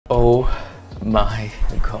Oh my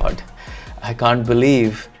God, I can't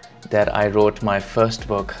believe that I wrote my first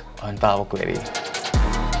book on Power Query.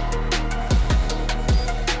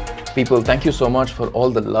 People, thank you so much for all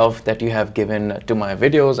the love that you have given to my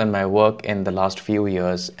videos and my work in the last few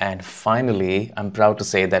years. And finally, I'm proud to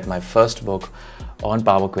say that my first book on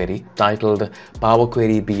Power Query, titled Power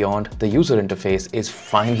Query Beyond the User Interface, is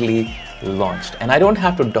finally launched. And I don't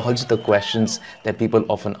have to dodge the questions that people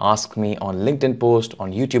often ask me on LinkedIn posts,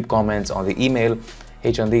 on YouTube comments, on the email.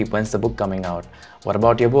 Hey Chandeep, when's the book coming out? What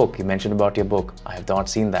about your book? You mentioned about your book. I have not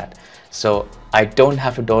seen that. So I don't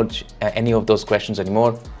have to dodge any of those questions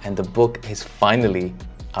anymore, and the book is finally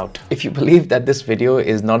out. If you believe that this video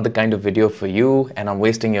is not the kind of video for you and I'm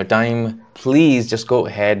wasting your time, please just go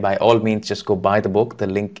ahead, by all means, just go buy the book. The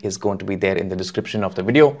link is going to be there in the description of the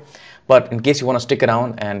video. But in case you want to stick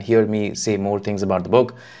around and hear me say more things about the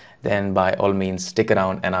book, then by all means stick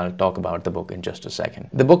around and I'll talk about the book in just a second.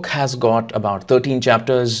 The book has got about 13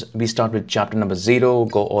 chapters. We start with chapter number 0,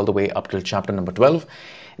 go all the way up till chapter number 12.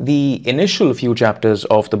 The initial few chapters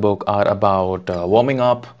of the book are about warming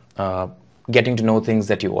up, getting to know things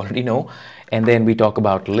that you already know. And then we talk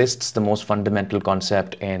about lists, the most fundamental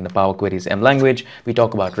concept in the Power Query's M language. We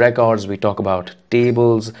talk about records, we talk about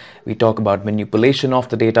tables, we talk about manipulation of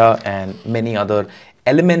the data, and many other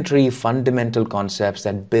elementary fundamental concepts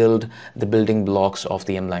that build the building blocks of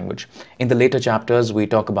the M language. In the later chapters, we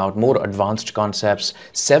talk about more advanced concepts,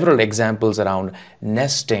 several examples around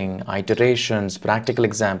nesting, iterations, practical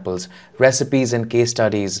examples, recipes and case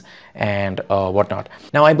studies, and whatnot.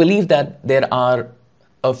 Now, I believe that there are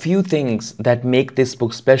a few things that make this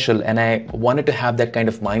book special, and I wanted to have that kind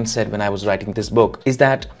of mindset when I was writing this book, is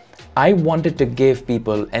that I wanted to give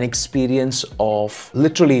people an experience of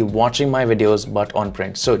literally watching my videos but on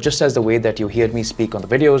print. So just as the way that you hear me speak on the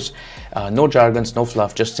videos, no jargons, no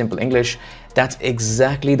fluff, just simple English, that's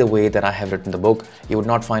exactly the way that I have written the book. You would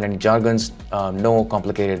not find any jargons, no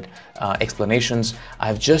complicated explanations.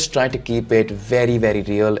 I've just tried to keep it very, very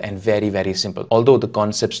real and very, very simple. Although the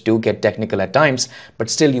concepts do get technical at times, but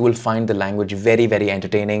still you will find the language very, very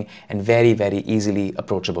entertaining and very, very easily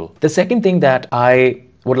approachable. The second thing that I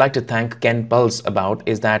would like to thank Ken Pulse about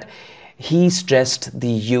is that he stressed the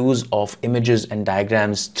use of images and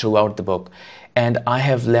diagrams throughout the book. And I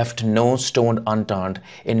have left no stone unturned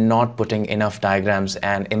in not putting enough diagrams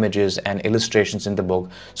and images and illustrations in the book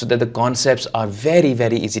so that the concepts are very,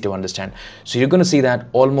 very easy to understand. So you're going to see that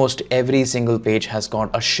almost every single page has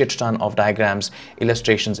got a shit ton of diagrams,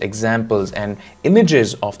 illustrations, examples, and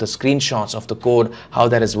images of the screenshots of the code, how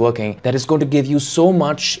that is working. That is going to give you so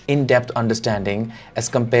much in-depth understanding as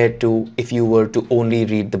compared to if you were to only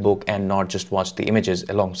read the book and not just watch the images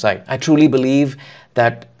alongside. I truly believe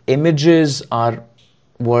that images are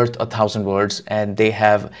worth 1,000 words, and they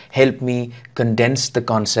have helped me condense the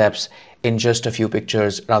concepts in just a few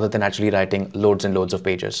pictures rather than actually writing loads and loads of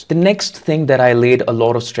pages. The next thing that I laid a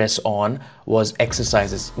lot of stress on was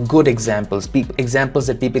exercises, good examples, examples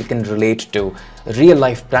that people can relate to, real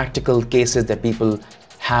life practical cases that people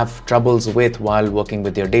have troubles with while working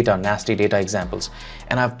with their data, nasty data examples.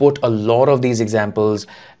 And I've put a lot of these examples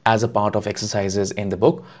as a part of exercises in the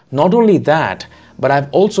book. Not only that, but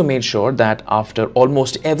I've also made sure that after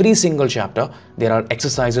almost every single chapter, there are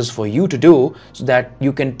exercises for you to do so that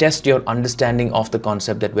you can test your understanding of the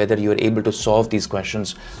concept, that whether you're able to solve these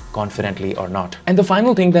questions confidently or not. And the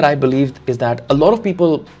final thing that I believe is that a lot of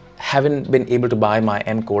people haven't been able to buy my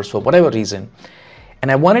M course for whatever reason.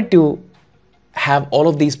 And I wanted to have all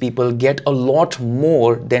of these people get a lot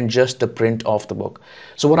more than just the print of the book.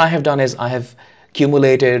 So what I have done is I have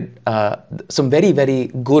accumulated some very, very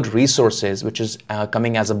good resources, which is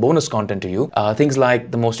coming as a bonus content to you. Things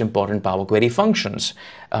like the most important Power Query functions,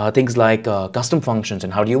 things like custom functions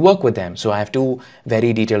and how do you work with them. So I have 2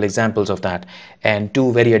 very detailed examples of that and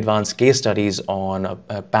 2 very advanced case studies on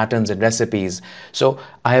patterns and recipes. So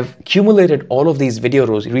I have accumulated all of these video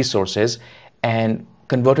resources and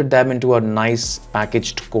converted them into a nice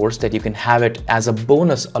packaged course that you can have it as a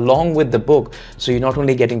bonus along with the book. So you're not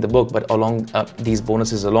only getting the book, but along these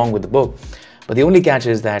bonuses along with the book. But the only catch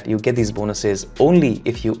is that you get these bonuses only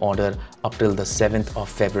if you order up till the 7th of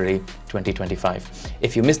February 2025.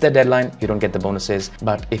 If you miss that deadline, you don't get the bonuses.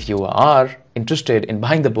 But if you are interested in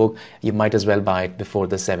buying the book, you might as well buy it before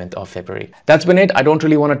the 7th of February. That's been it. I don't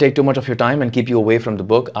really want to take too much of your time and keep you away from the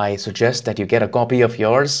book. I suggest that you get a copy of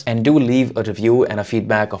yours and do leave a review and a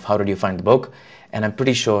feedback of how did you find the book. And I'm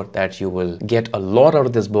pretty sure that you will get a lot out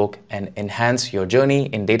of this book and enhance your journey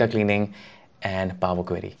in data cleaning and Power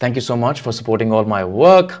Query. Thank you so much for supporting all my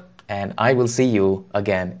work, and I will see you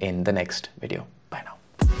again in the next video.